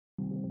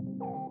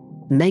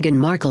Meghan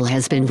Markle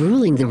has been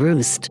ruling the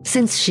roost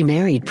since she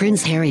married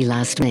Prince Harry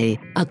last May,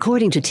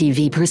 according to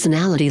TV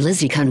personality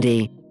Lizzie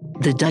Cundy.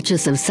 The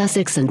Duchess of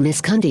Sussex and Miss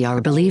Cundy are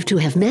believed to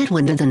have met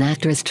when the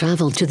actress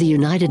travelled to the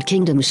United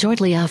Kingdom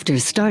shortly after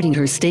starting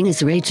her sting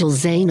as Rachel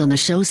Zane on the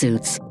show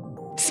Suits.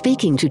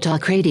 Speaking to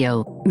Talk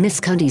Radio, Miss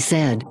Cundy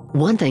said,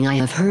 "One thing I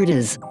have heard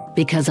is,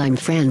 because I'm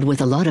friend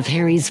with a lot of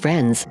Harry's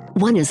friends,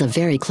 one is a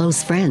very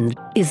close friend,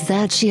 is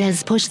that she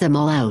has pushed them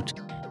all out.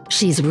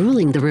 She's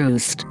ruling the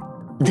roost.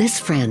 This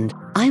friend,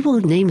 I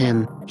won't name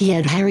him, he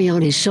had Harry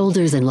on his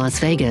shoulders in Las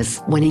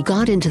Vegas when he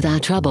got into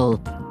that trouble.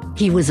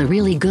 He was a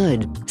really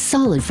good,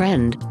 solid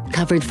friend,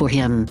 covered for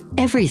him,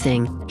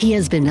 everything, he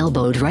has been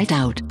elbowed right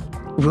out."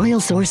 Royal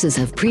sources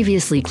have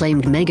previously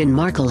claimed Meghan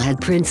Markle had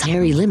Prince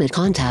Harry limit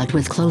contact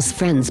with close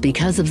friends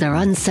because of their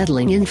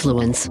unsettling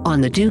influence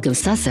on the Duke of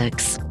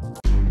Sussex.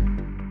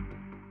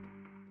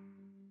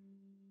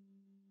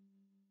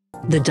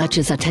 The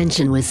Duchess'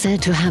 attention was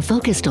said to have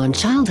focused on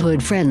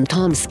childhood friend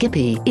Tom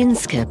Skippy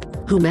Inskip,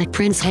 who met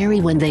Prince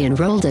Harry when they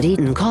enrolled at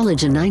Eton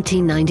College in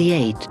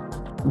 1998.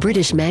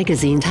 British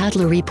magazine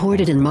Tatler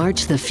reported in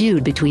March the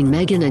feud between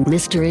Meghan and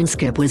Mr.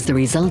 Inskip was the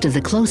result of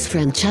the close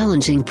friend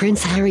challenging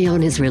Prince Harry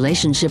on his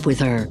relationship with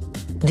her.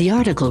 The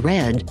article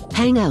read,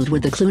 "Hang out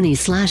with the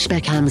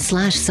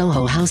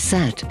Clooney/Beckham/Soho house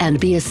set and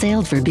be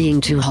assailed for being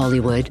too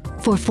Hollywood,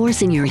 for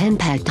forcing your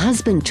henpecked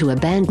husband to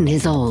abandon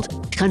his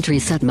old, country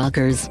set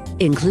muckers,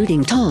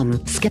 including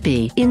Tom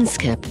Skippy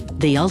Inskip,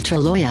 the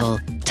ultra-loyal,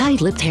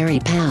 tight-lipped Harry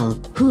pal,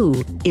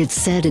 who, it's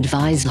said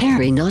advised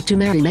Harry not to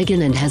marry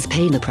Meghan and has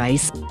paid the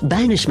price,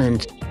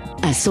 banishment."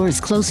 A source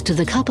close to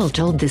the couple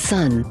told The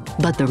Sun,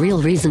 but the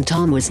real reason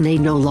Tom was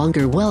made no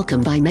longer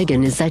welcome by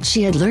Meghan is that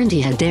she had learned he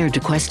had dared to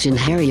question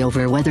Harry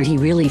over whether he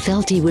really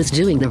felt he was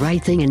doing the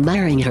right thing in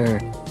marrying her.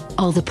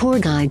 All the poor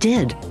guy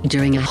did,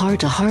 during a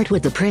heart-to-heart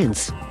with the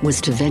prince,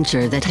 was to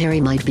venture that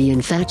Harry might be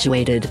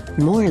infatuated,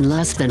 more in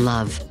lust than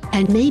love,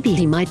 and maybe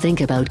he might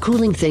think about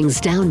cooling things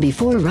down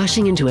before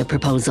rushing into a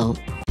proposal.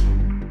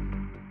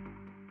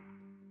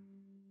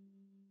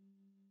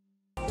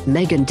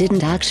 Meghan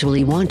didn't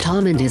actually want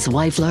Tom and his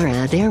wife Laura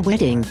at their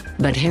wedding,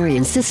 but Harry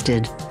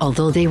insisted,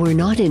 although they were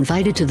not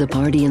invited to the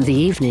party in the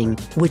evening,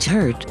 which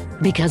hurt,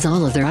 because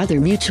all of their other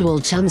mutual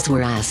chums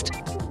were asked.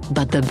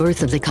 But the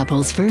birth of the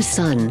couple's first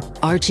son,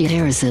 Archie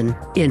Harrison,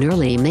 in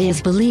early May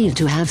is believed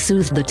to have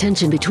soothed the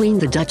tension between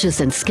the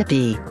Duchess and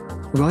Skippy.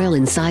 Royal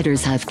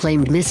insiders have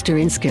claimed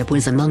Mr. Inskip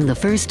was among the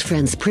first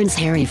friends Prince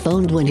Harry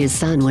phoned when his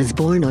son was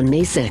born on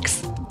May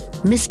 6.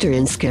 Mr.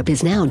 Inskip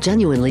is now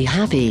genuinely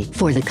happy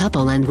for the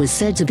couple and was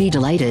said to be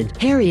delighted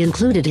Harry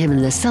included him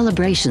in the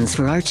celebrations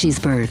for Archie's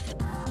birth.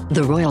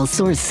 The royal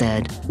source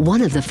said,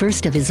 one of the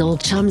first of his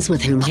old chums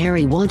with whom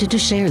Harry wanted to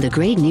share the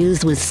great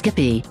news was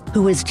Skippy,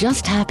 who was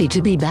just happy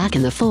to be back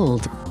in the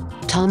fold.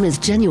 Tom is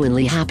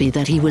genuinely happy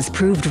that he was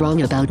proved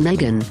wrong about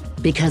Meghan,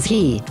 because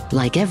he,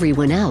 like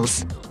everyone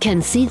else,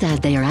 can see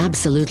that they are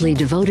absolutely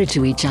devoted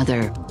to each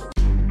other.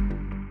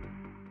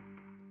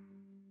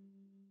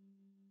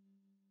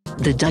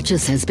 The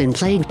Duchess has been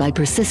plagued by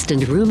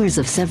persistent rumors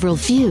of several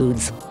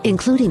feuds,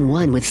 including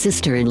one with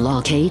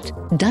sister-in-law Kate,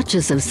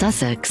 Duchess of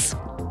Sussex.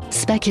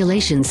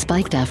 Speculation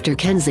spiked after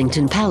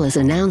Kensington Palace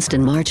announced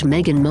in March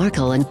Meghan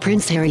Markle and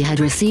Prince Harry had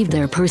received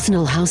their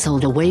personal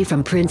household away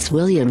from Prince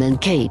William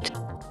and Kate.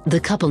 The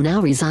couple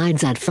now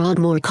resides at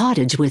Frogmore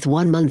Cottage with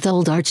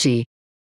one-month-old Archie.